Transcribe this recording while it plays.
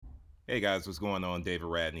Hey guys, what's going on? David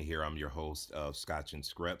Radney here. I'm your host of Scotch and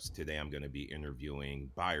Scripts. Today I'm going to be interviewing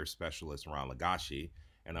buyer specialist Ron Lagashi,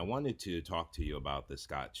 and I wanted to talk to you about the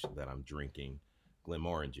scotch that I'm drinking,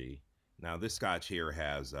 Glenmorangie. Now, this scotch here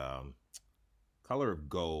has color of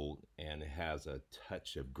gold and it has a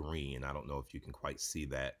touch of green. I don't know if you can quite see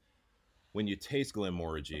that. When you taste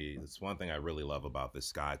Glenmorangie, it's one thing I really love about this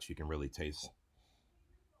scotch. You can really taste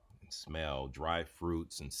and smell dry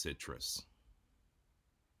fruits and citrus.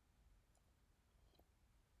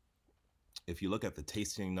 If you look at the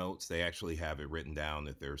tasting notes, they actually have it written down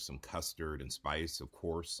that there's some custard and spice. Of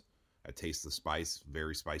course, I taste the spice,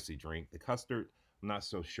 very spicy drink. The custard, I'm not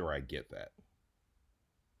so sure I get that.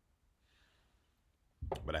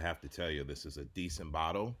 But I have to tell you, this is a decent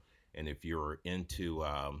bottle. And if you're into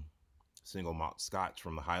single malt scotch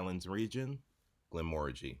from the Highlands region,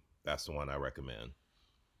 Glenmorangie, that's the one I recommend.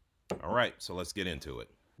 All right, so let's get into it.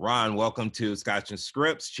 Ron, welcome to Scotch and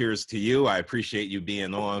Scripts. Cheers to you. I appreciate you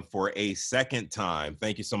being on for a second time.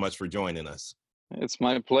 Thank you so much for joining us. It's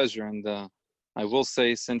my pleasure. And I will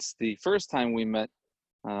say, since the first time we met,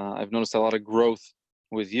 I've noticed a lot of growth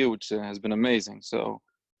with you, which has been amazing. So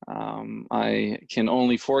I can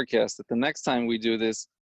only forecast that the next time we do this,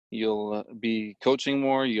 you'll be coaching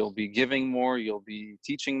more, you'll be giving more, you'll be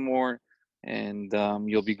teaching more, and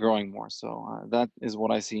you'll be growing more. So that is what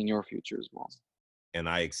I see in your future as well. And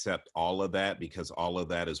I accept all of that because all of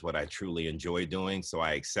that is what I truly enjoy doing. So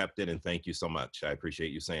I accept it and thank you so much. I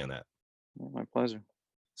appreciate you saying that. My pleasure.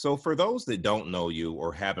 So, for those that don't know you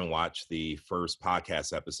or haven't watched the first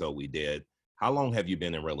podcast episode we did, how long have you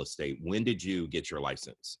been in real estate? When did you get your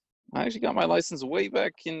license? I actually got my license way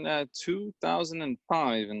back in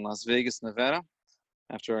 2005 in Las Vegas, Nevada,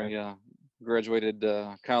 after Okay. I graduated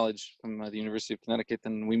college from the University of Connecticut.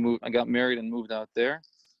 And we moved. I got married and moved out there.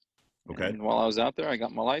 Okay. And while I was out there, I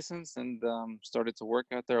got my license and started to work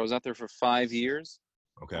out there. I was out there for 5 years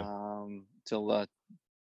Okay. till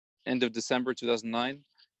end of December 2009.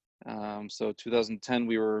 So 2010,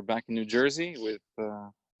 we were back in New Jersey with,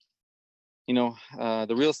 the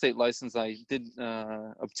real estate license. I did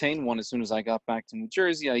obtain one as soon as I got back to New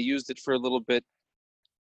Jersey. I used it for a little bit,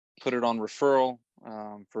 put it on referral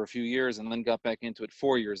for a few years, and then got back into it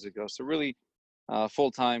 4 years ago. So really full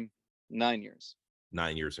time, 9 years.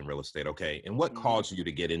 9 years in real estate. Okay. And what Mhm. caused you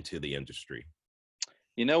to get into the industry?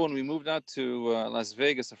 When we moved out to Las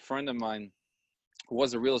Vegas, a friend of mine who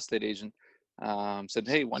was a real estate agent said,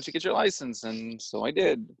 "Hey, why don't you get your license?" And so I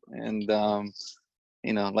did. And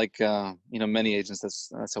many agents,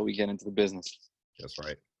 that's how we get into the business. That's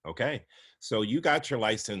right. Okay. So you got your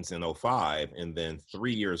license in '05, and then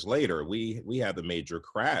 3 years later, we had the major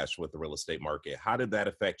crash with the real estate market. How did that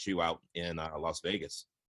affect you out in Las Vegas?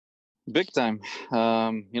 Big time.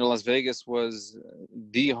 Las Vegas was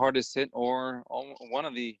the hardest hit, or one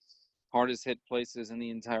of the hardest hit places in the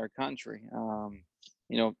entire country.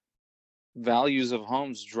 You know, Values of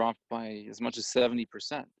homes dropped by as much as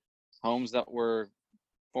 70%. Homes that were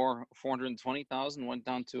 420,000 went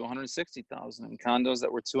down to 160,000, and condos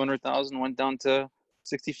that were 200,000 went down to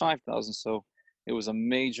 65,000. So it was a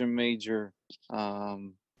major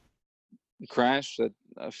um, crash that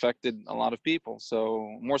affected a lot of people.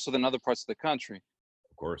 So more so than other parts of the country.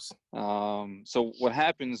 Of course. So what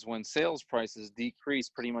happens when sales prices decrease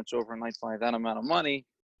pretty much overnight by that amount of money?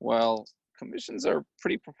 Well, commissions are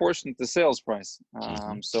pretty proportionate to sales price.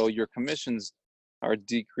 Hmm. So your commissions are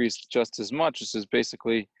decreased just as much. This is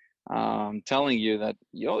basically telling you that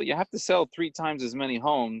you have to sell 3 times as many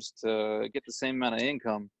homes to get the same amount of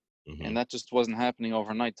income, Hmm. and that just wasn't happening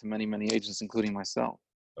overnight to many agents, including myself.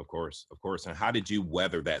 Of course, of course. And how did you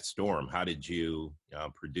weather that storm? How did you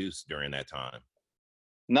produce during that time?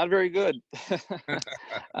 Not very good.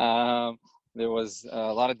 um, there was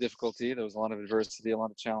a lot of difficulty. There was a lot of adversity, a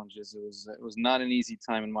lot of challenges. It was not an easy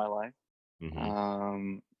time in my life. Hmm.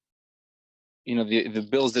 Um, the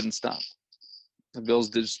bills didn't stop. The bills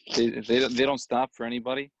just they don't stop for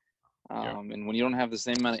anybody. Yeah. And when you don't have the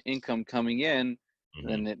same amount of income coming in, Hmm.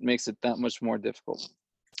 then it makes it that much more difficult.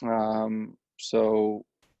 So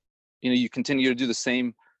you continue to do the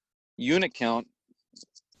same unit count,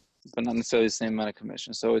 but not necessarily the same amount of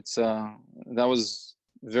commission. So that was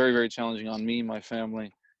very challenging on me, my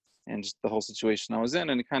family, and just the whole situation I was in.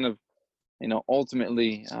 And it kind of,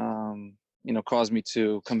 ultimately, caused me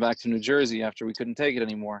to come back to New Jersey after we couldn't take it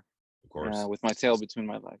anymore, Of course. with my tail between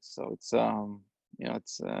my legs. So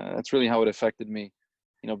that's really how it affected me,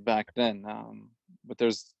 back then. But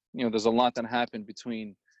there's a lot that happened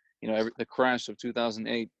between, the crash of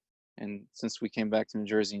 2008 and since we came back to New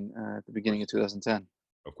Jersey at the Of beginning course. of 2010.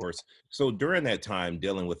 Of course. So during that time,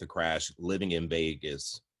 dealing with the crash, living in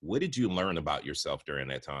Vegas, what did you learn about yourself during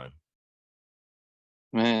that time?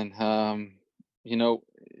 Man, you know,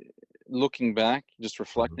 looking back, just Mhm.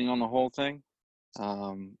 reflecting on the whole thing,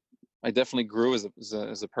 um, I definitely grew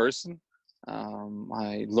as a person.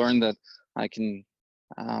 I learned that I can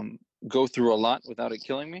um, go through a lot without it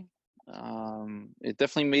killing me. It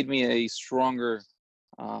definitely made me a stronger,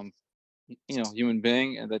 um, human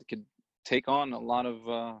being, and that could take on a lot of,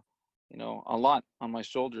 a lot on my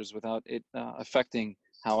shoulders without it affecting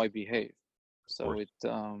how I behave. Of So course. it,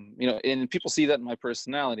 and people see that in my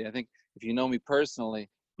personality. I think if you know me personally,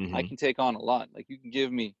 I Hmm. can take on a lot. Like you can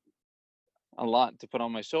give me a lot to put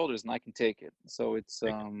on my shoulders, and I can take it. So it's,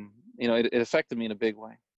 it affected me in a big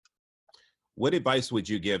way. What advice would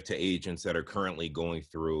you give to agents that are currently going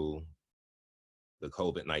through the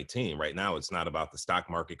COVID-19? Right now, it's not about the stock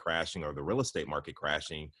market crashing or the real estate market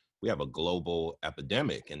crashing. We have a global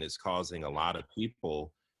epidemic, and it's causing a lot of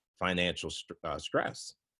people financial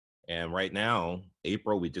stress. And right now,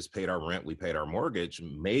 April, we just paid our rent, we paid our mortgage.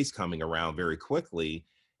 May's coming around very quickly.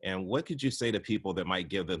 And what could you say to people that might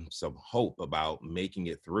give them some hope about making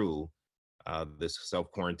it through this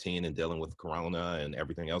self quarantine and dealing with Corona and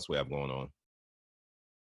everything else we have going on?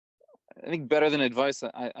 I think better than advice,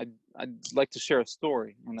 I'd like to share a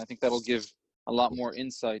story, and I think that'll give a lot more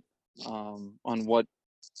insight on what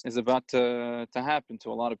is about to happen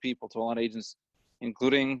to a lot of people, to a lot of agents,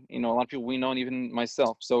 including a lot of people we know, and even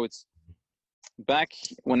myself. So it's back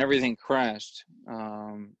when everything crashed.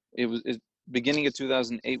 Beginning of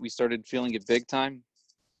 2008. We started feeling it big time,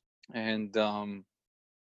 and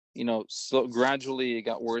so gradually it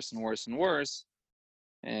got worse and worse and worse.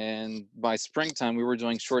 And by springtime, we were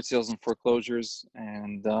doing short sales and foreclosures,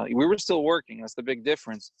 and we were still working. That's the big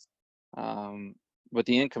difference. Um, but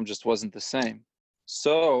the income just wasn't the same.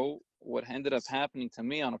 So what ended up happening to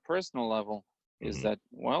me on a personal level is Hmm. that,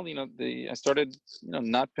 well, I started,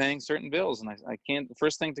 not paying certain bills, and I can't. The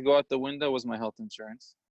first thing to go out the window was my health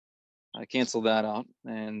insurance. I canceled that out,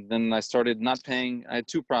 and then I started not paying. I had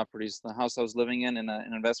two properties: the house I was living in, and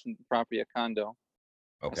an investment property, a condo.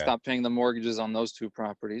 I Okay. stopped paying the mortgages on those two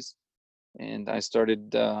properties, and I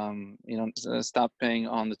started, stopped paying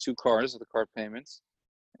on the two cars, the car payments,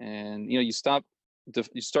 and you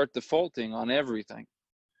start defaulting on everything.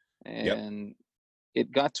 Yep. And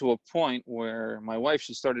it got to a point where my wife,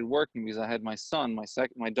 she started working because I had my son.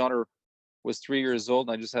 My daughter was 3 years old.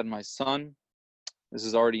 I just had my son. This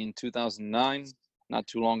is already in 2009, not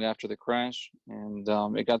too long after the crash, and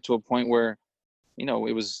it got to a point where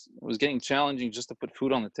it was getting challenging just to put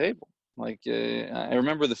food on the table. Like, I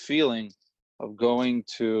remember the feeling of going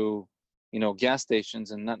to gas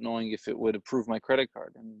stations and not knowing if it would approve my credit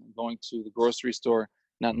card, and going to the grocery store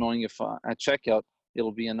not Mhm. knowing if at checkout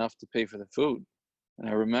it'll be enough to pay for the food. And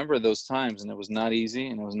I remember those times, and it was not easy,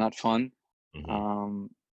 and it was not fun. Mhm. um,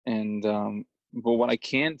 and but what I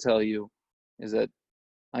can tell you is that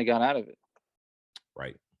I got out of it.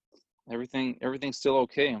 Right. Everything's still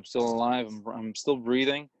okay. I'm still alive. I'm still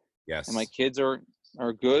breathing, and my Yes. kids are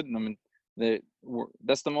good. And I mean,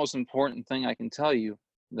 that's the most important thing I can tell you.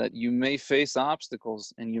 That you may face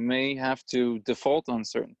obstacles, and you may have to default on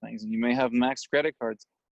certain things, and you may have max credit cards,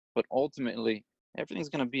 but ultimately everything's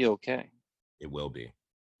going to be okay. It will be.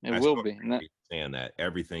 It I will so be, and that appreciate you saying that.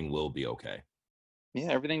 Everything will be okay. yeah,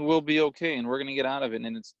 everything will be okay, and we're going to get out of it.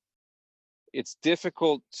 And it's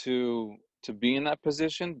difficult to be in that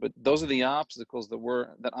position, but those are the obstacles that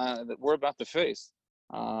we're about to face.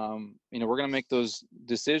 We're going to make those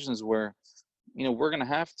decisions where we're going to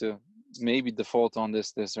have to maybe default on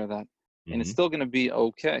this or that, and it's Mhm. still going to be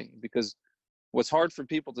okay. Because what's hard for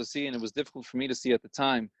people to see, and it was difficult for me to see at the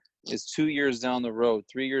time, is 2 years down the road,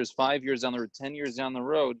 3 years, 5 years down the road, 10 years down the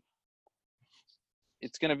road,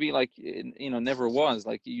 it's going to be like it never was.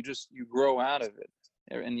 Like you grow out of it,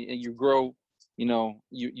 and you grow.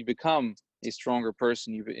 You become a stronger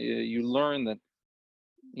person. You learn that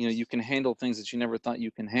you can handle things that you never thought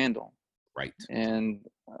you can handle. Right. And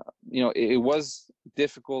it was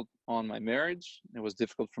difficult on my marriage. It was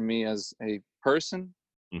difficult for me as a person.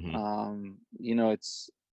 Mhm. It's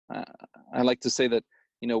uh, I like to say that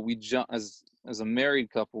we jump as a married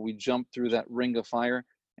couple, we jumped through that ring of fire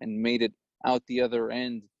and made it out the other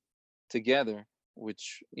end together,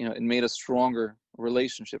 which it made a stronger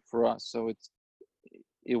relationship for us. So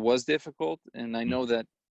it was difficult, and I Mhm. know that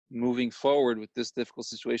moving forward with this difficult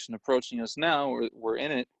situation approaching us now, we're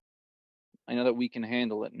in it. I know that we can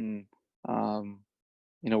handle it, and um,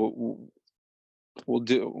 we'll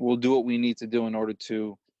do what we need to do in order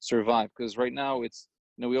to survive. Because right now it's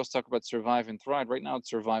we also talk about survive and thrive. Right now it's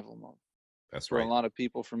survival mode That's for a right. lot of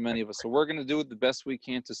people, for many That's of us. right. So we're going to do the best we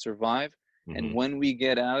can to survive, and Mhm. when we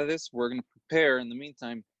get out of this, we're going to prepare in the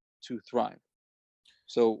meantime to thrive.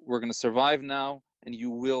 So we're going to survive now, and you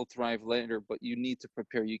will thrive later, but you need to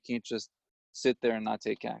prepare. You can't just sit there and not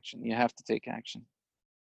take action. You have to take action.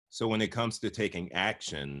 So when it comes to taking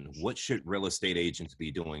action, what should real estate agents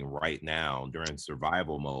be doing right now during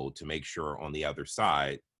survival mode to make sure on the other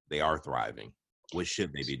side they are thriving? What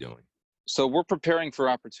should they be doing? So we're preparing for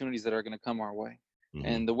opportunities that are going to come our way. Hmm.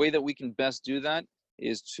 And the way that we can best do that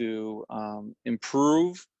is to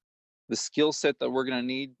improve the skill set that we're going to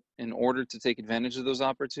need in order to take advantage of those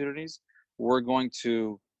opportunities. We're going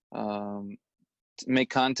to um, make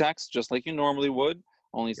contacts just like you normally would,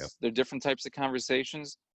 only Yep. they're different types of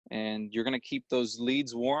conversations. And you're going to keep those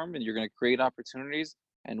leads warm, and you're going to create opportunities.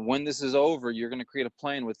 And when this is over, you're going to create a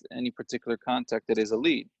plan with any particular contact that is a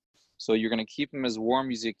lead. So you're going to keep them as warm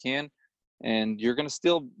as you can, and you're going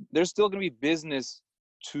to there's still going to be business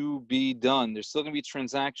to be done. There's still going to be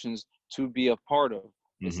transactions to be a part of.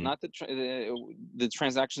 It's Hmm. not that the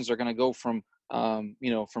transactions are going to go from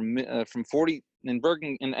from 40 in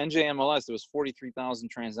Bergen in NJMLS. There was 43,000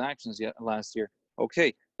 transactions yet last year.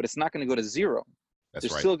 Okay, but it's not going to go to zero. That's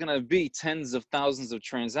There's right. still going to be tens of thousands of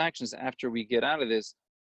transactions after we get out of this.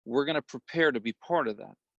 We're going to prepare to be part of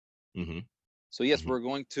that. Hmm. So yes, Hmm. we're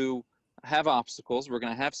going to have obstacles. We're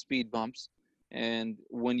going to have speed bumps. And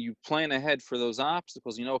when you plan ahead for those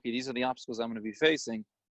obstacles, you know, okay, these are the obstacles I'm going to be facing.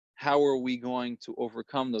 How are we going to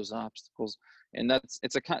overcome those obstacles? And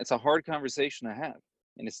it's a hard conversation to have,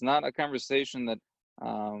 and it's not a conversation that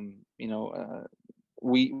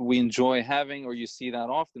we enjoy having, or you see that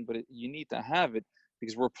often. But you need to have it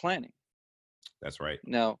because we're planning. That's right.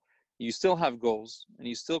 Now, you still have goals and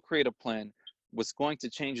you still create a plan. What's going to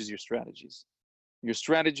change is your strategies. Your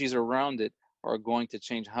strategies around it are going to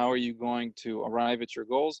change. How are you going to arrive at your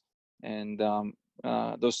goals? And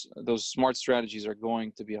those smart strategies are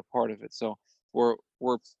going to be a part of it. So we're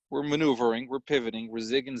we're we're maneuvering, we're pivoting, we're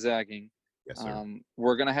zig and zagging. Yes, sir.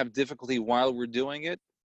 We're going to have difficulty while we're doing it.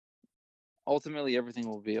 Ultimately, everything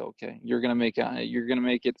will be okay. You're going to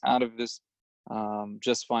make it out of this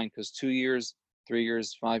just fine, because 2 years, 3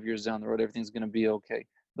 years, 5 years down the road, everything's going to be okay.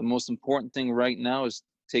 The most important thing right now is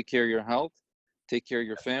take care of your health, take care of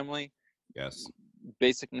your family, Yes.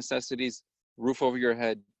 basic necessities, roof over your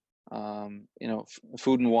head,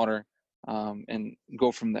 food and water, and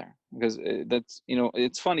go from there. Because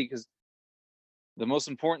it's funny because the most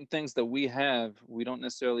important things that we have, we don't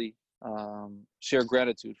necessarily share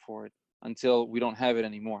gratitude for it until we don't have it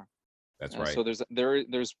anymore. That's right. So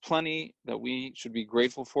there's plenty that we should be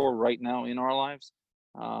grateful for right now in our lives,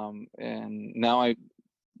 and now I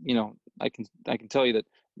can tell you that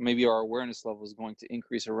maybe our awareness level is going to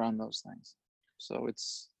increase around those things. So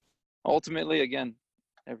it's ultimately, again,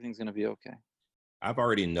 everything's going to be okay. I've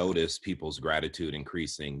already noticed people's gratitude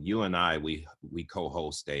increasing. You and I, we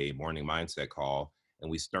co-host a morning mindset call,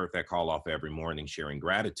 and we start that call off every morning sharing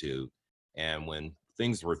gratitude. And when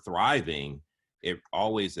things were thriving, it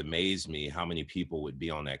always amazed me how many people would be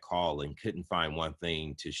on that call and couldn't find one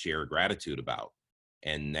thing to share gratitude about.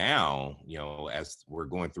 And now, as we're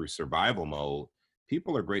going through survival mode,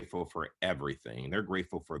 people are grateful for everything. They're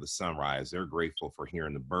grateful for the sunrise. They're grateful for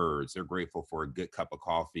hearing the birds. They're grateful for a good cup of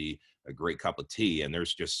coffee, a great cup of tea. And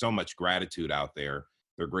there's just so much gratitude out there.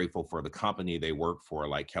 They're grateful for the company they work for,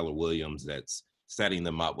 like Keller Williams, that's setting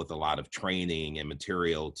them up with a lot of training and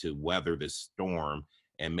material to weather this storm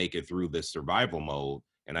and make it through this survival mode.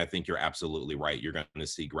 And I think you're absolutely right. You're going to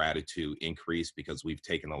see gratitude increase because we've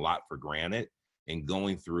taken a lot for granted. And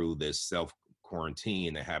going through this self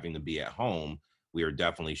quarantine and having to be at home, we are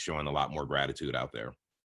definitely showing a lot more gratitude out there.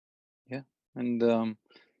 Yeah, and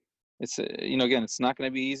it's again, it's not going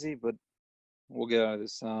to be easy, but we'll get out of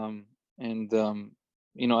this. And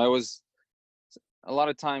I was a lot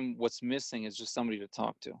of time what's missing is just somebody to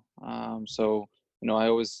talk to. So I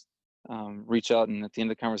always reach out, and at the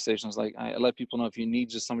end of the conversation, I let people know, if you need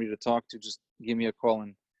just somebody to talk to, just give me a call,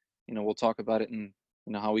 and we'll talk about it, and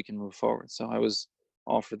how we can move forward. So I was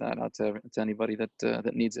offer that out to anybody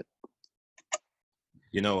that needs it.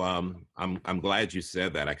 I'm glad you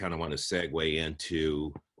said that. I kind of want to segue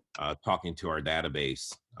into talking to our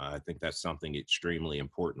database. I think that's something extremely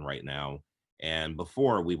important right now. And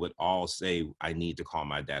before, we would all say, I need to call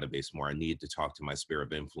my database more. I need to talk to my sphere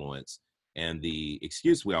of influence. And the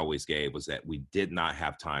excuse we always gave was that we did not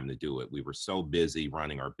have time to do it. We were so busy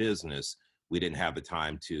running our business, we didn't have the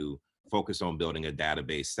time to focus on building a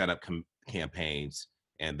database, set up campaigns,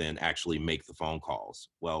 and then actually make the phone calls.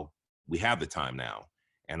 Well, we have the time now.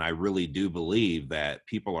 And I really do believe that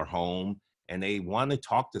people are home and they want to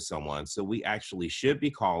talk to someone. So we actually should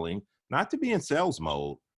be calling, not to be in sales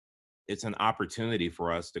mode. It's an opportunity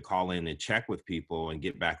for us to call in and check with people and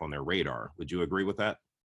get back on their radar. Would you agree with that?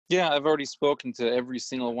 Yeah, I've already spoken to every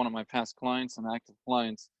single one of my past clients and active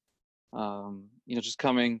clients. Just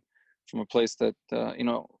coming from a place that, I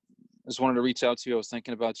just wanted to reach out to you. I was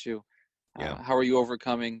thinking about you. Yeah. How are you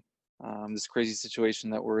overcoming this crazy situation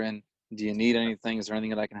that we're in? Do you need anything? Is there anything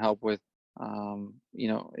that I can help with?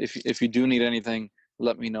 If you do need anything,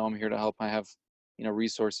 let me know. I'm here to help. I have,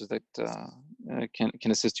 resources that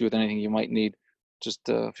can assist you with anything you might need. Just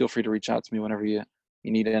feel free to reach out to me whenever you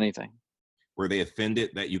need anything. Were they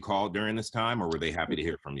offended that you called during this time, or were they happy to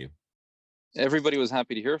hear from you? Everybody was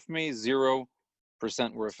happy to hear from me. 0%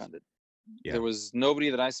 were offended. Yeah, There was nobody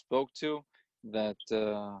that I spoke to that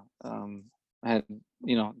had,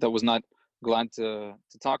 that was not glad to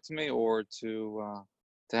talk to me or to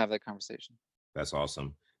have that conversation. that's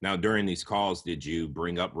awesome. Now, during these calls, did you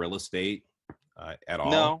bring up real estate at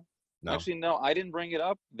all? No, No, actually, no, I didn't bring it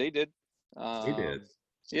up. They did. they did.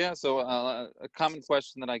 Yeah. So a common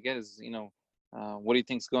question that I get is, what do you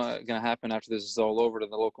think's going to happen after this is all over to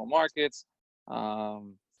the local markets?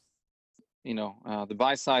 Um, the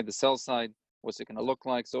buy side, the sell side, what's it going to look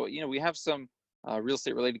like? So, we have some real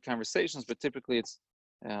estate related conversations, but typically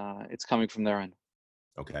it's coming from their end.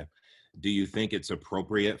 Okay. Do you think it's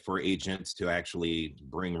appropriate for agents to actually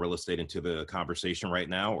bring real estate into the conversation right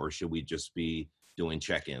now, or should we just be doing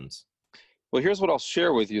check-ins? Well, here's what I'll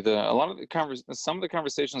share with you. Some of the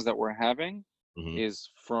conversations that we're having Hmm. is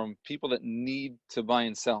from people that need to buy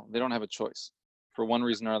and sell. They don't have a choice for one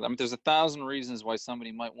reason or other. I mean, there's 1,000 reasons why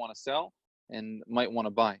somebody might want to sell and might want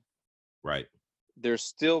to buy. Right. There's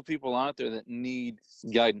still people out there that need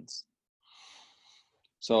guidance.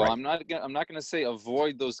 So Right. I'm not going to say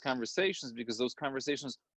avoid those conversations, because those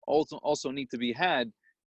conversations also need to be had.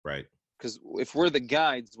 Right. Because if we're the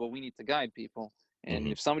guides, well, we need to guide people. And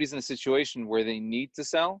Hmm. if somebody's in a situation where they need to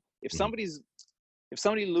sell, if Hmm.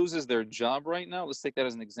 somebody loses their job right now, let's take that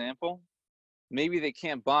as an example. Maybe they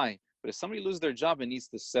can't buy, but if somebody loses their job and needs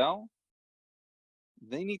to sell,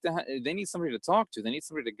 they need somebody to talk to. They need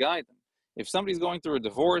somebody to guide them. If somebody's going through a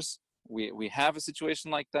divorce, we have a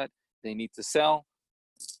situation like that. They need to sell.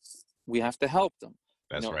 We have to help them.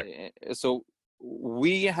 That's right. So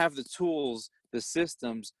we have the tools, the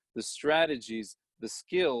systems, the strategies, the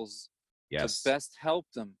skills to Yes. best help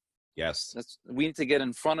them. Yes. We need to get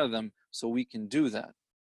in front of them so we can do that.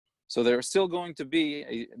 So there are still going to be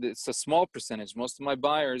it's a small percentage. Most of my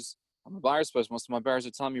buyers, I'm a buyer specialist. Most of my buyers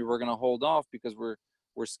are telling me we're going to hold off because we're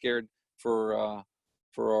scared for our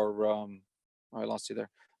I lost you there.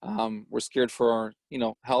 We're scared for our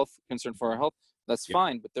health, concern for our health. That's Yep.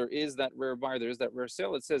 fine, but there is that rare buyer. There is that rare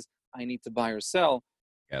sale that says I need to buy or sell.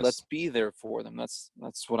 Let's Yes. be there for them. That's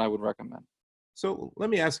what I would recommend. So let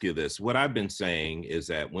me ask you this. What I've been saying is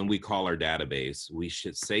that when we call our database, we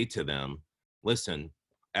should say to them, listen,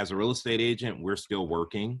 as a real estate agent, we're still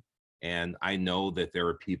working. And I know that there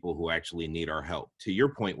are people who actually need our help. To your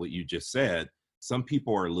point, what you just said, some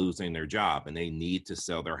people are losing their job and they need to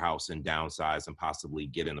sell their house and downsize and possibly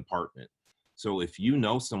get an apartment. So if you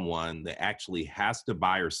know someone that actually has to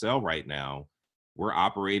buy or sell right now, we're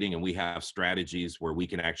operating and we have strategies where we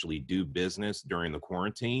can actually do business during the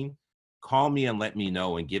quarantine. Call me and let me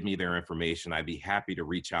know and give me their information. I'd be happy to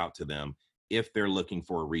reach out to them if they're looking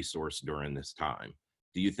for a resource during this time.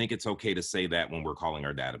 Do you think it's okay to say that when we're calling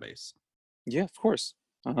our database? Yeah, of course.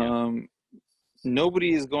 Yeah,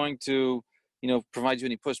 Nobody is going to, provide you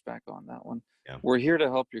any pushback on that one. yeah, We're here to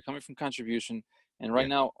help. You're coming from contribution, and right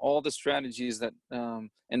yeah, now, all the strategies that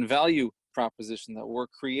and value proposition that we're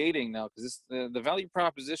creating now, because the value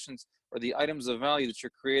propositions or the items of value that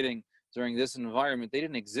you're creating during this environment, they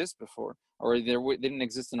didn't exist before, or they didn't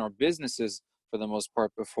exist in our businesses for the most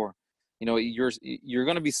part before. You're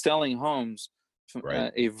going to be selling homes from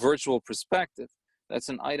right. a virtual perspective. That's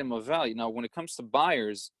an item of value. Now, when it comes to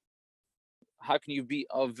buyers, how can you be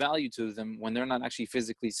of value to them when they're not actually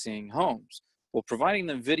physically seeing homes? Well, providing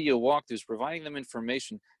them video walkthroughs, providing them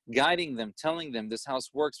information, guiding them, telling them this house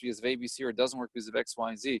works because of ABC or it doesn't work because of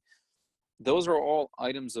XYZ. Those are all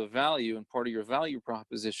items of value and part of your value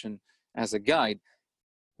proposition as a guide.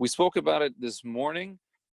 We spoke about it this morning.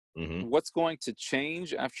 Hmm. What's going to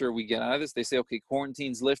change after we get out of this? They say, okay,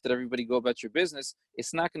 quarantine's lifted, everybody go about your business.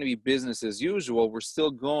 It's not going to be business as usual. We're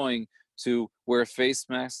still going to wear face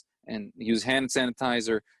masks and use hand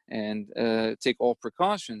sanitizer and take all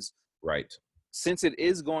precautions. Right. Since it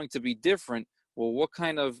is going to be different, well, what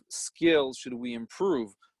kind of skills should we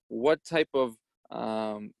improve? What type of,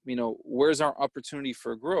 where's our opportunity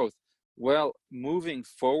for growth? Well, moving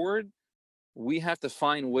forward, we have to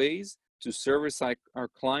find ways to service our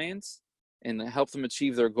clients and help them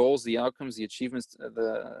achieve their goals, the outcomes, the achievements,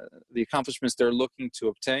 the accomplishments they're looking to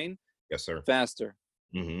obtain Yes, sir. faster.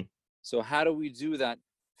 Hmm. So how do we do that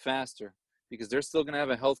faster, because they're still going to have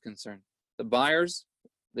a health concern. The buyers,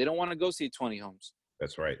 they don't want to go see 20 homes.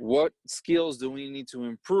 That's right. What skills do we need to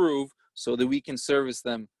improve so that we can service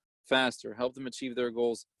them faster, help them achieve their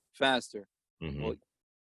goals faster? Mm-hmm. Well,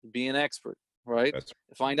 be an expert, right? That's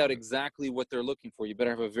Find out exactly what they're looking for. You better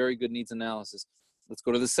have a very good needs analysis. Let's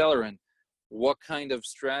go to the seller end. What kind of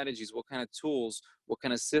strategies, what kind of tools, what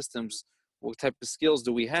kind of systems, what type of skills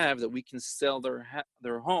do we have that we can sell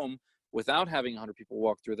their home without having 100 people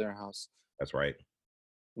walk through their house? That's right.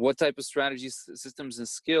 What type of strategies, systems, and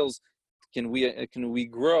skills can we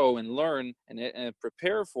grow and learn and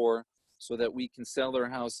prepare for, so that we can sell their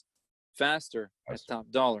house faster at top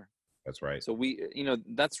dollar? That's right. So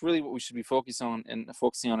that's really what we should be focusing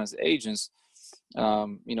on as agents.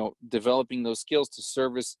 Developing those skills to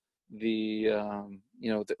service the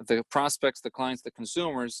prospects, the clients, the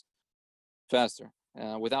consumers faster,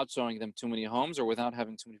 without showing them too many homes or without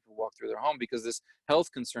having too many people walk through their home, because this health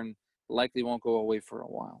concern likely won't go away for a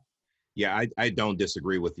while. Yeah, I don't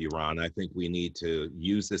disagree with you, Ron. I think we need to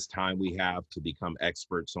use this time we have to become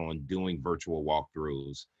experts on doing virtual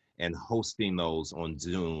walkthroughs and hosting those on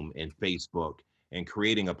Zoom and Facebook, and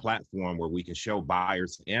creating a platform where we can show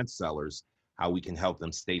buyers and sellers how we can help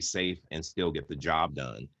them stay safe and still get the job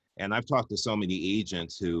done. And I've talked to so many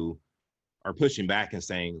agents who are pushing back and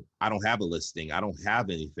saying, I don't have a listing. I don't have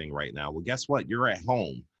anything right now. Well, guess what? You're at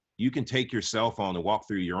home. You can take your cell phone and walk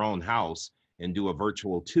through your own house and do a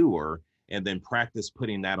virtual tour, and then practice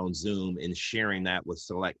putting that on Zoom and sharing that with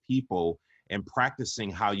select people, and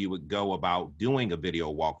practicing how you would go about doing a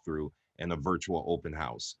video walkthrough and a virtual open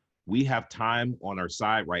house. We have time on our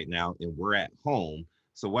side right now, and we're at home.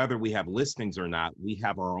 So whether we have listings or not, we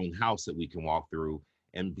have our own house that we can walk through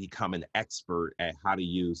and become an expert at how to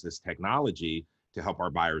use this technology to help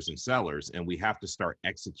our buyers and sellers. And we have to start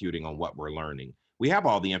executing on what we're learning. We have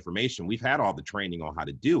all the information. We've had all the training on how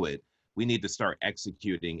to do it. We need to start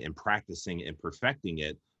executing and practicing and perfecting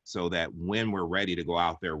it, so that when we're ready to go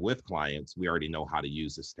out there with clients, we already know how to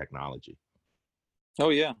use this technology. Oh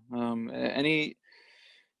yeah.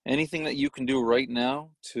 Anything that you can do right now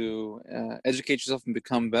to educate yourself and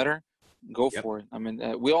become better, go for it. I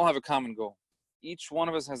mean, we all have a common goal. Each one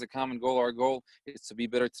of us has a common goal. Our goal is to be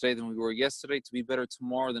better today than we were yesterday, to be better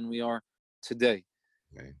tomorrow than we are today.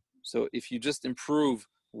 Okay. So if you just improve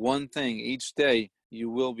one thing each day, you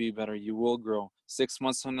will be better. You will grow. 6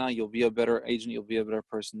 months from now, you'll be a better agent. You'll be a better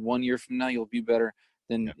person. 1 year from now, you'll be better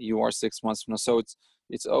than you are 6 months from now. So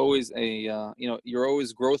it's always you're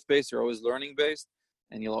always growth based. You're always learning based,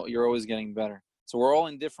 and you're always getting better. So we're all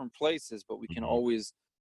in different places, but we can always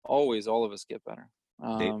all of us get better.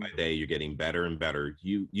 Day by day, you're getting better and better.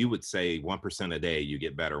 You would say 1% a day, you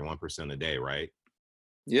get better 1% a day, right?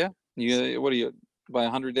 Yeah. What are you, by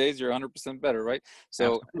 100 days, you're 100% better, right?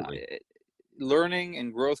 So learning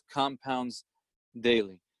and growth compounds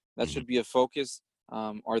daily. That should be a focus.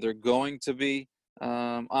 Are there going to be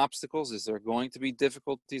obstacles? Is there going to be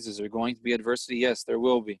difficulties? Is there going to be adversity? Yes, there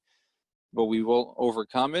will be, but we will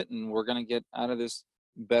overcome it, and we're going to get out of this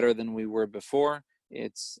better than we were before.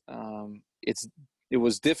 It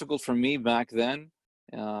was difficult for me back then.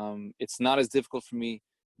 It's not as difficult for me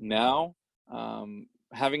now.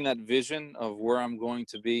 Having that vision of where I'm going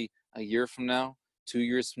to be a year from now, 2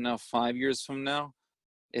 years from now, 5 years from now,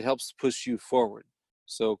 it helps push you forward.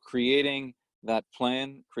 So creating that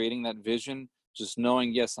plan, creating that vision, just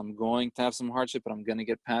knowing, yes, I'm going to have some hardship, but I'm going to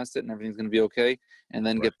get past it and everything's going to be okay. And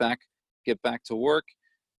then get back to work.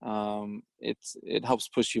 It helps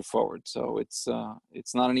push you forward. So it's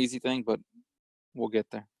not an easy thing, but we'll get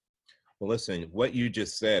there. Well, listen, what you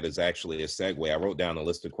just said is actually a segue. I wrote down a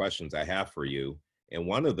list of questions I have for you. And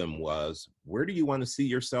one of them was, where do you want to see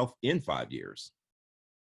yourself in 5 years?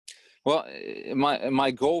 Well,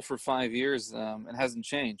 my goal for 5 years, it hasn't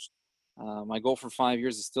changed. My goal for 5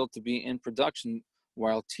 years is still to be in production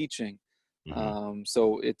while teaching.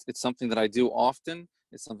 So it's something that I do often.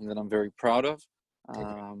 It's something that I'm very proud of.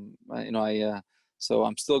 So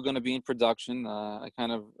I'm still going to be in production.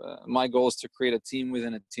 My goal is to create a team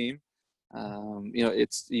within a team.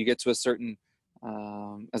 You get to a certain,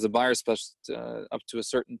 as a buyer specialist, up to a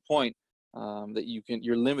certain point, that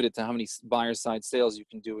you're limited to how many buyer side sales you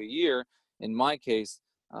can do a year. In my case,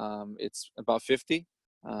 it's about 50.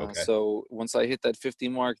 So once I hit that 50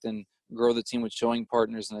 mark, then grow the team with showing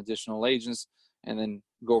partners and additional agents, and then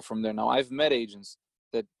go from there. Now, I've met agents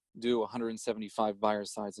that do 175 buyer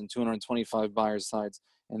sides and 225 buyer sides,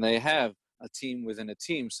 and they have a team within a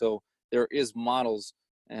team. So there is models.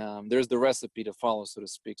 There's the recipe to follow, so to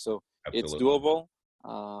speak. So It's doable.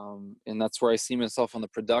 And that's where I see myself on the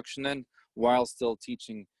production end, while still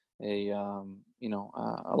teaching a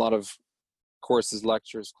lot of courses,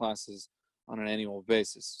 lectures, classes on an annual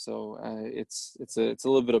basis. So it's a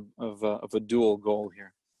little bit of a dual goal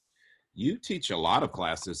here. You teach a lot of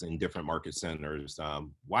classes in different market centers.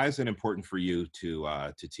 Why is it important for you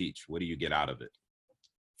to teach? What do you get out of it?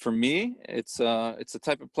 For me, it's a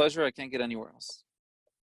type of pleasure I can't get anywhere else.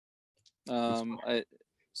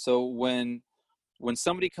 So when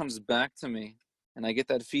somebody comes back to me and I get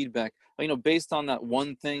that feedback, based on that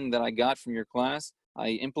one thing that I got from your class, I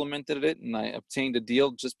implemented it and I obtained a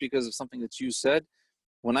deal just because of something that you said.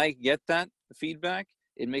 When I get that feedback,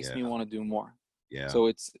 it makes me want to do more. Yeah. So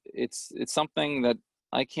it's something that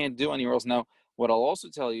I can't do anywhere else. Now, what I'll also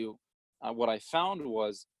tell you, what I found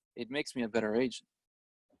was it makes me a better agent.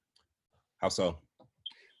 How so?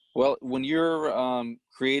 Well, when you're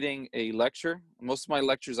creating a lecture, most of my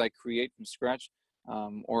lectures I create from scratch,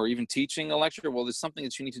 or even teaching a lecture. Well, there's something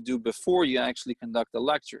that you need to do before you actually conduct a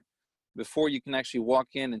lecture. Before you can actually walk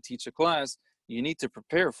in and teach a class, you need to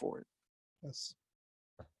prepare for it. Yes.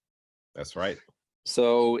 That's right.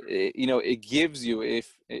 So, it gives you,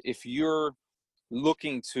 if you're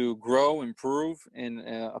looking to grow, improve in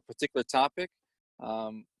a particular topic,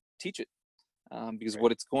 teach it. Because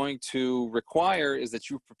what it's going to require is that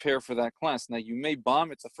you prepare for that class. Now, you may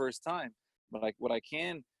bomb it the first time, but what I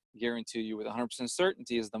can guarantee you with 100%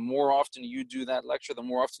 certainty is the more often you do that lecture, the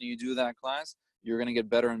more often you do that class, you're going to get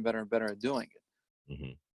better and better and better at doing it.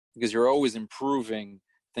 Mm-hmm. Because you're always improving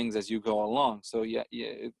things as you go along. So you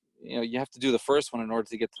have to do the first one in order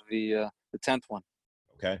to get to the 10th one.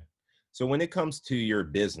 Okay. So when it comes to your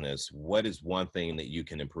business, what is one thing that you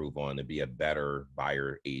can improve on to be a better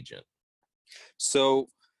buyer agent? So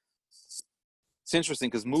it's interesting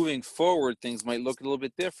because moving forward, things might look a little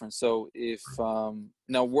bit different. So if now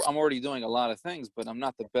I'm already doing a lot of things, but I'm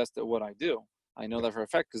not the best at what I do. I know that for a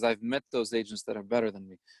fact because I've met those agents that are better than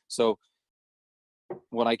me. So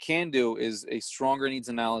what I can do is a stronger needs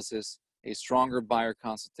analysis, a stronger buyer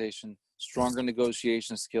consultation, stronger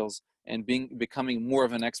negotiation skills, and becoming more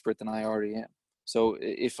of an expert than I already am. So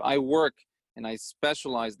if I work and I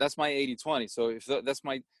specialize, that's my 80-20. So if that's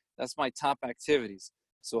my top activities.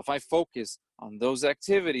 So if I focus on those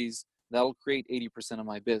activities, that'll create 80% of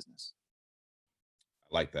my business.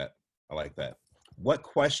 I like that. I like that. What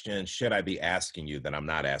question should I be asking you that I'm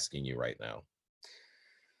not asking you right now?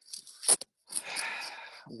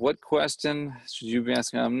 What question should you be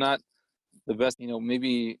asking? I'm not the best,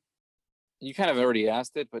 maybe you kind of already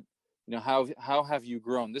asked it, but how have you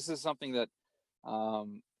grown? This is something that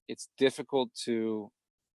it's difficult to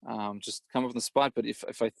just come up with the spot. But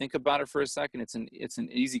if I think about it for a second, it's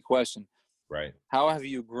an easy question. Right. How have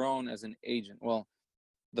you grown as an agent? Well,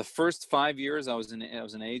 the first 5 years I was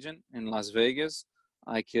an agent in Las Vegas.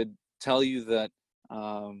 I could tell you that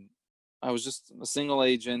I was just a single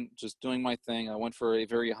agent, just doing my thing. I went for a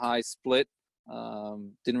very high split.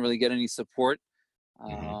 Didn't really get any support.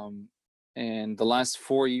 And the last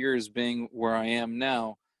 4 years being where I am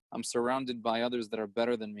now, I'm surrounded by others that are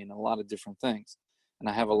better than me in a lot of different things. And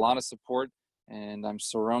I have a lot of support, and I'm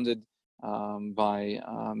surrounded by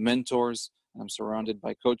mentors. I'm surrounded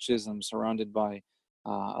by coaches. I'm surrounded by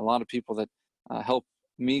a lot of people that help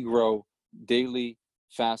me grow daily,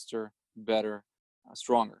 faster, better,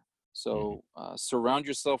 stronger. So surround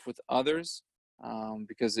yourself with others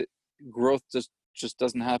because growth just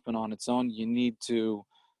doesn't happen on its own. You need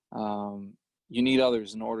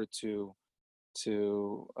others in order to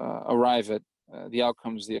arrive at the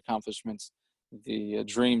outcomes, the accomplishments, the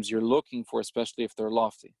dreams you're looking for, especially if they're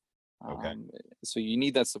lofty. Okay. So you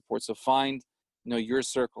need that support. So find your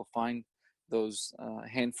circle, find those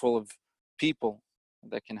handful of people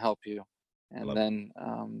that can help you, and then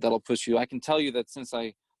that'll push you. I can tell you that since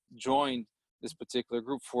I joined this particular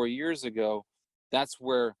group 4 years ago, that's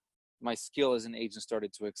where my skill as an agent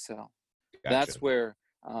started to excel. Gotcha. That's where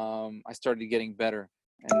I started getting better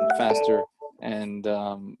and faster, and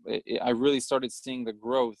I really started seeing the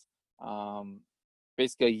growth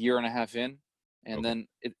basically a year and a half in, and then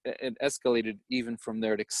it escalated even from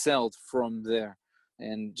there. It excelled from there,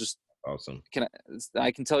 and just awesome.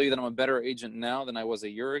 I can tell you that I'm a better agent now than I was a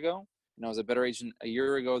year ago, and I was a better agent a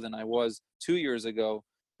year ago than I was 2 years ago,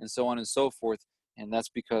 and so on and so forth. And that's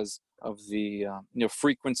because of the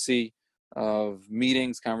frequency of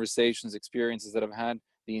meetings, conversations, experiences that I've had,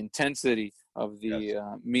 the intensity of the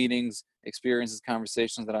meetings, experiences,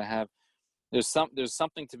 conversations that I have. There's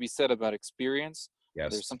something to be said about experience.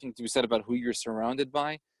 Yes. There's something to be said about who you're surrounded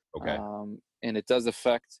by. Okay. And it does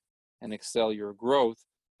affect and excel your growth.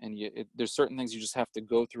 And there's certain things you just have to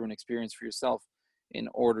go through and experience for yourself in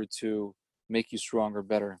order to make you stronger,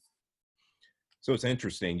 better. So it's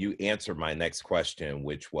interesting. You answered my next question,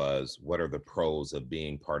 which was, what are the pros of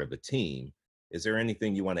being part of a team? Is there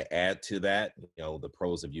anything you want to add to that? The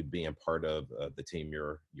pros of you being part of the team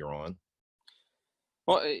you're on.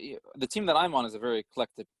 Well, the team that I'm on is a very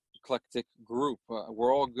eclectic group.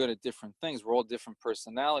 We're all good at different things. We're all different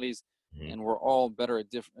personalities, Mm-hmm. and we're all better at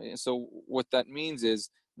different. So what that means is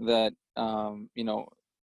that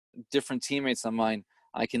different teammates of mine,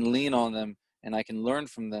 I can lean on them and I can learn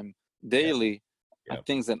from them daily Yeah. at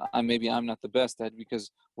things that I'm not the best at,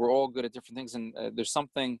 because we're all good at different things. And there's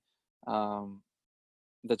something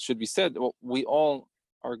that should be said. Well, we all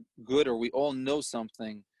are good, or we all know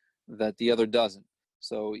something that the other doesn't.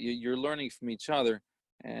 So you're learning from each other,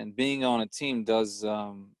 and being on a team does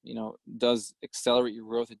accelerate your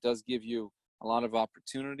growth. It does give you a lot of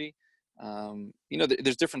opportunity.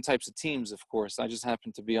 There's different types of teams, of course. I just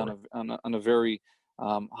happen to be on a very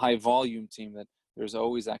high volume team that there's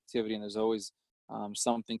always activity and there's always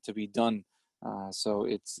something to be done. So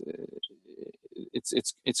it's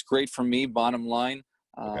great for me. Bottom line,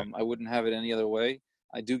 Okay. I wouldn't have it any other way.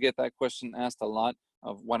 I do get that question asked a lot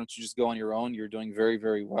of, why don't you just go on your own? You're doing very,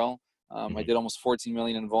 very well. I did almost 14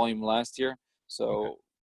 million in volume last year. So,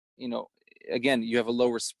 again, you have a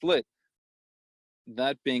lower split.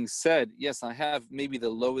 That being said, yes, I have maybe the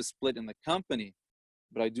lowest split in the company,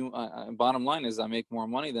 but I do. Bottom line is, I make more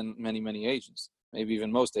money than many agents, maybe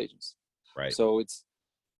even most agents. Right. So it's,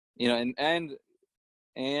 and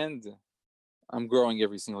I'm growing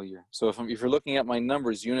every single year. So if you're looking at my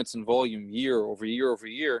numbers, units and volume, year over year over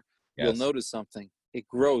year, you'll notice something. It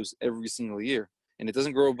grows every single year, and it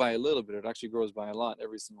doesn't grow by a little bit. It actually grows by a lot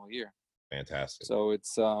every single year. Fantastic. So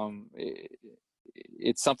it's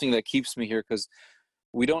something that keeps me here, because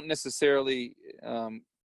we don't necessarily, when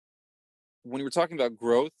we're talking about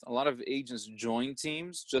growth, a lot of agents join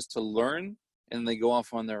teams just to learn, and they go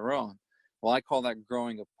off on their own. Well, I call that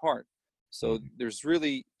growing apart. So there's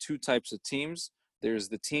really two types of teams. There's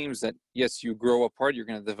the teams that, yes, you grow apart, you're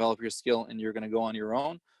going to develop your skill and you're going to go on your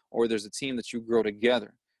own, or there's a team that you grow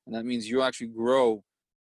together. And that means you actually grow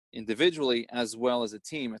individually as well as a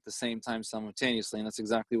team at the same time simultaneously. And that's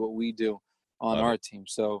exactly what we do on our team.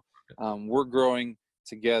 So we're growing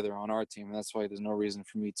together on our team. And that's why there's no reason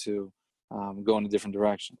for me to go in a different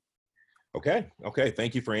direction. Okay.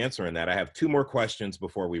 Thank you for answering that. I have two more questions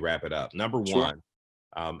before we wrap it up. Number one,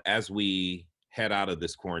 as we head out of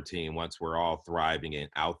this quarantine, once we're all thriving and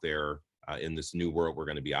out there in this new world we're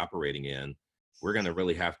going to be operating in, we're going to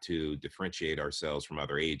really have to differentiate ourselves from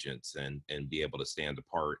other agents and be able to stand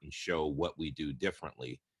apart and show what we do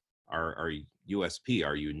differently. Our USP,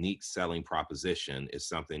 our unique selling proposition, is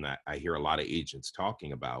something that I hear a lot of agents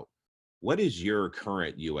talking about. What is your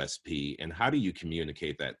current USP, and how do you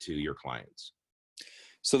communicate that to your clients?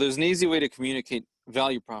 So there's an easy way to communicate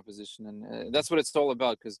value proposition, and that's what it's all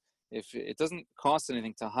about. Because if it doesn't cost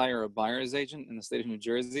anything to hire a buyer's agent in the state of New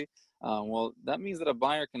Jersey, well, that means that a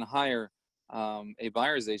buyer can hire a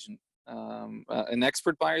buyer's agent, an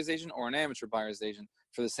expert buyer's agent or an amateur buyer's agent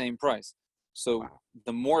for the same price. So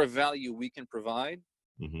the more value we can provide,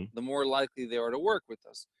 the more likely they are to work with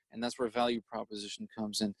us. And that's where value proposition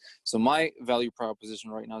comes in. So my value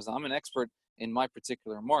proposition right now is I'm an expert in my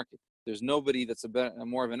particular market. There's nobody that's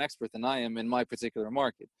more of an expert than I am in my particular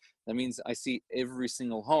market. That means I see every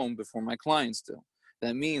single home before my clients do.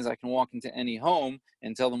 That means I can walk into any home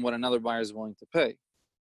and tell them what another buyer is willing to pay.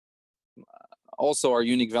 Also, our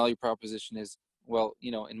unique value proposition is, well,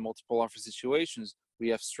 in multiple offer situations, we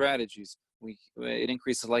have strategies. It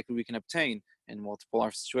increases the likelihood we can obtain in multiple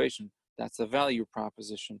offer situation. That's a value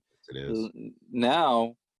proposition. It is.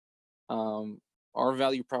 Now, our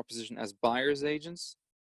value proposition as buyer's agents,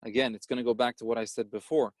 again, it's going to go back to what I said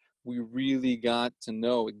before. We really got to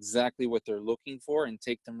know exactly what they're looking for and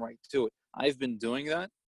take them right to it. I've been doing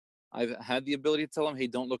that. I've had the ability to tell them, hey,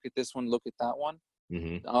 don't look at this one, look at that one.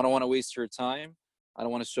 I don't want to waste your time. I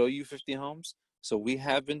don't want to show you 50 homes. So we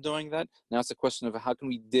have been doing that. Now it's a question of how can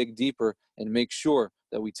we dig deeper and make sure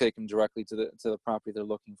that we take them directly to the property they're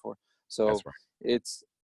looking for. So it's,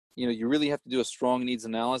 you really have to do a strong needs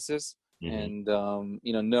analysis and,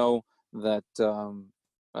 know that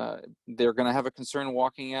they're going to have a concern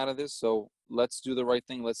walking out of this. So let's do the right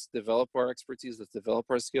thing. Let's develop our expertise. Let's develop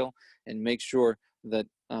our skill and make sure that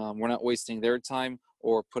we're not wasting their time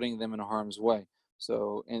or putting them in harm's way.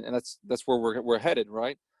 So, and that's where we're headed,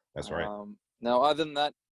 right? That's right. Now, other than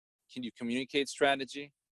that, can you communicate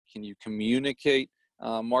strategy? Can you communicate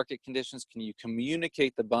market conditions? Can you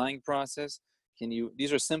communicate the buying process?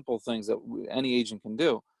 These are simple things that any agent can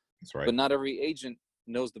do. That's right. But not every agent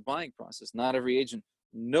knows the buying process. Not every agent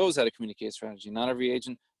knows how to communicate strategy. Not every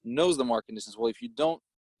agent knows the market conditions. Well, if you don't,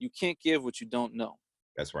 you can't give what you don't know.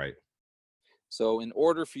 That's right. So in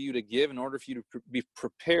order for you to give, in order for you to be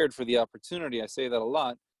prepared for the opportunity, I say that a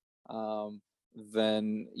lot,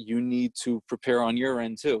 then you need to prepare on your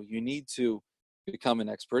end too. You need to become an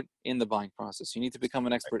expert in the buying process. You need to become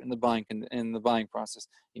an expert in the buying process.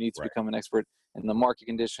 You need to Right. become an expert in the market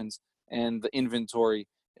conditions and the inventory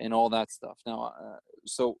and all that stuff. Now,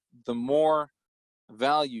 so the more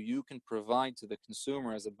value you can provide to the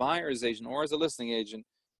consumer as a buyer's agent or as a listing agent,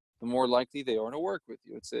 the more likely they are to work with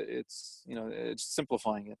you. It's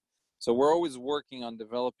simplifying it. So we're always working on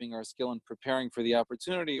developing our skill and preparing for the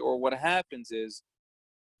opportunity, or what happens is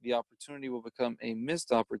the opportunity will become a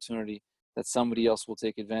missed opportunity that somebody else will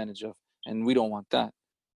take advantage of. And we don't want that.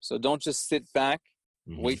 So don't just sit back,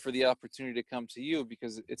 wait for the opportunity to come to you,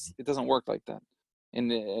 because it doesn't work like that.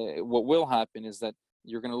 And what will happen is that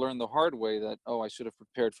you're going to learn the hard way that, oh, I should have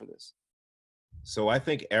prepared for this. So I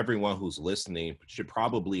think everyone who's listening should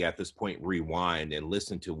probably at this point rewind and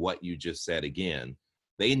listen to what you just said again.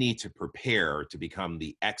 They need to prepare to become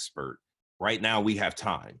the expert. Right now we have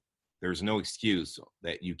time. There's no excuse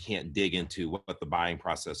that you can't dig into what the buying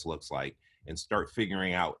process looks like and start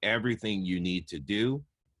figuring out everything you need to do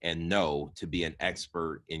and know to be an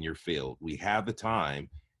expert in your field. We have the time.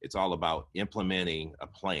 It's all about implementing a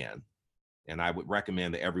plan. And I would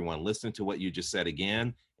recommend that everyone listen to what you just said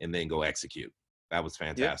again and then go execute. That was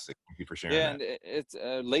fantastic. Thank you for sharing that. And it's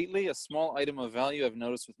lately a small item of value I've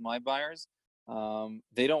noticed with my buyers.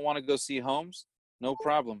 They don't want to go see homes. No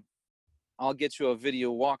problem. I'll get you a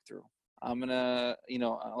video walkthrough.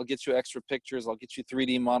 I'll get you extra pictures. I'll get you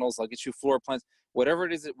 3D models. I'll get you floor plans. Whatever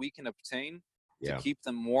it is that we can obtain to keep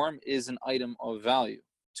them warm is an item of value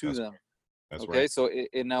to them. That's okay. Right. So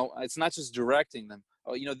now it's not just directing them.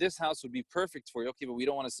 Oh, this house would be perfect for you. Okay, but we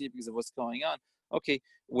don't want to see it because of what's going on. Okay,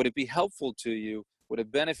 would it be helpful to you? Would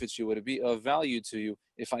it benefit you? Would it be of value to you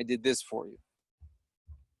if I did this for you?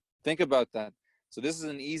 Think about that. So this is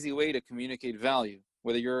an easy way to communicate value.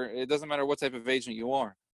 It doesn't matter what type of agent you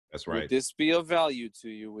are. That's right. Would this be of value to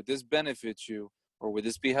you? Would this benefit you? Or would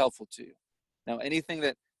this be helpful to you? Now, anything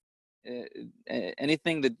that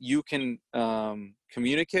you can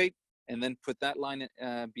communicate and then put that line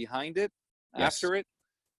behind it, after it,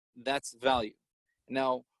 that's value.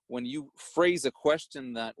 Now, when you phrase a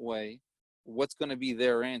question that way, what's going to be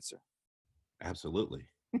their answer? Absolutely.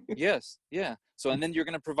 Yes. Yeah. So, and then you're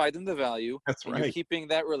going to provide them the value. That's and right. You're keeping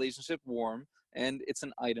that relationship warm, and it's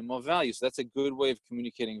an item of value. So that's a good way of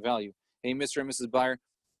communicating value. Hey, Mr. and Mrs. Buyer,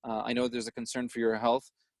 I know there's a concern for your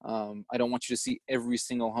health. I don't want you to see every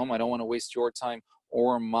single home. I don't want to waste your time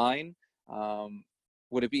or mine.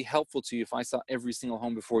 Would it be helpful to you if I saw every single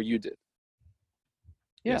home before you did?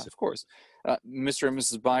 Yeah, Yes. of course. Mr. and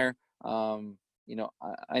Mrs. Buyer,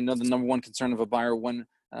 I know the number one concern of a buyer when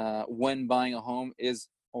buying a home is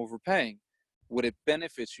overpaying. Would it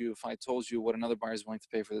benefit you if I told you what another buyer is willing to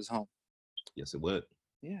pay for this home? Yes, it would.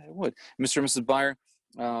 Yeah, it would. Mr. and Mrs. Buyer,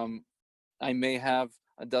 I may have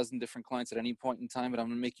a dozen different clients at any point in time, but I'm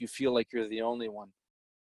going to make you feel like you're the only one.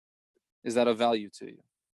 Is that of value to you?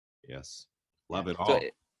 Yes. Love it all.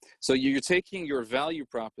 So you're taking your value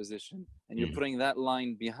proposition and you're putting that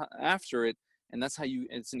line after it, and that's how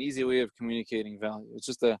it's an easy way of communicating value. It's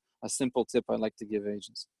just a simple tip I like to give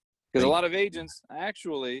agents. Because a lot of agents,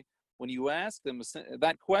 actually, when you ask them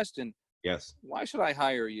that question, yes, why should I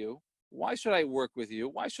hire you? Why should I work with you?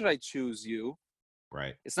 Why should I choose you?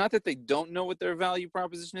 Right. It's not that they don't know what their value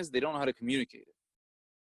proposition is. They don't know how to communicate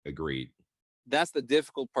it. Agreed. That's the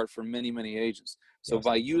difficult part for many, many agents. So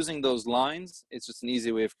by using those lines, it's just an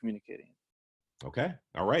easy way of communicating it. Okay.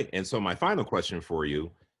 All right. And so my final question for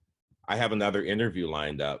you, I have another interview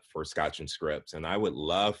lined up for Scotch and Scripts, and I would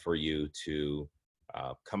love for you to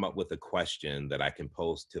come up with a question that I can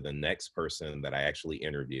pose to the next person that I actually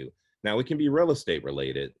interview. Now, it can be real estate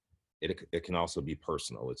related. It can also be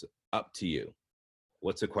personal. It's up to you.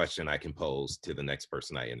 What's a question I can pose to the next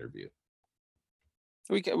person I interview?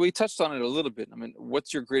 We touched on it a little bit. I mean,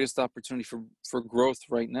 what's your greatest opportunity for growth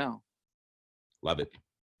right now? Love it.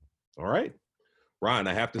 All right. Ron,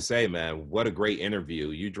 I have to say, man, what a great interview.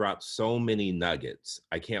 You dropped so many nuggets.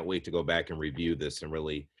 I can't wait to go back and review this and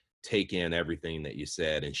really take in everything that you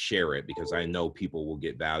said and share it, because I know people will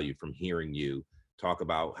get value from hearing you talk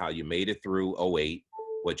about how you made it through 2008,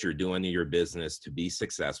 what you're doing in your business to be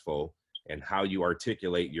successful, and how you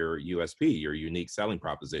articulate your USP, your unique selling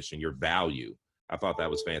proposition, your value. I thought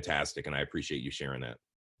that was fantastic, and I appreciate you sharing that.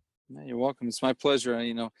 Yeah, you're welcome. It's my pleasure.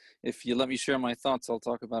 If you let me share my thoughts, I'll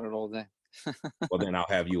talk about it all day. Well, then I'll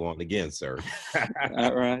have you on again, sir.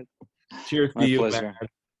 All right. Cheers to you, man.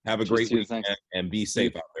 Have a great weekend and be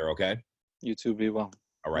safe out there, okay? You too. Be well.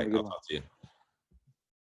 All right. I'll talk to you.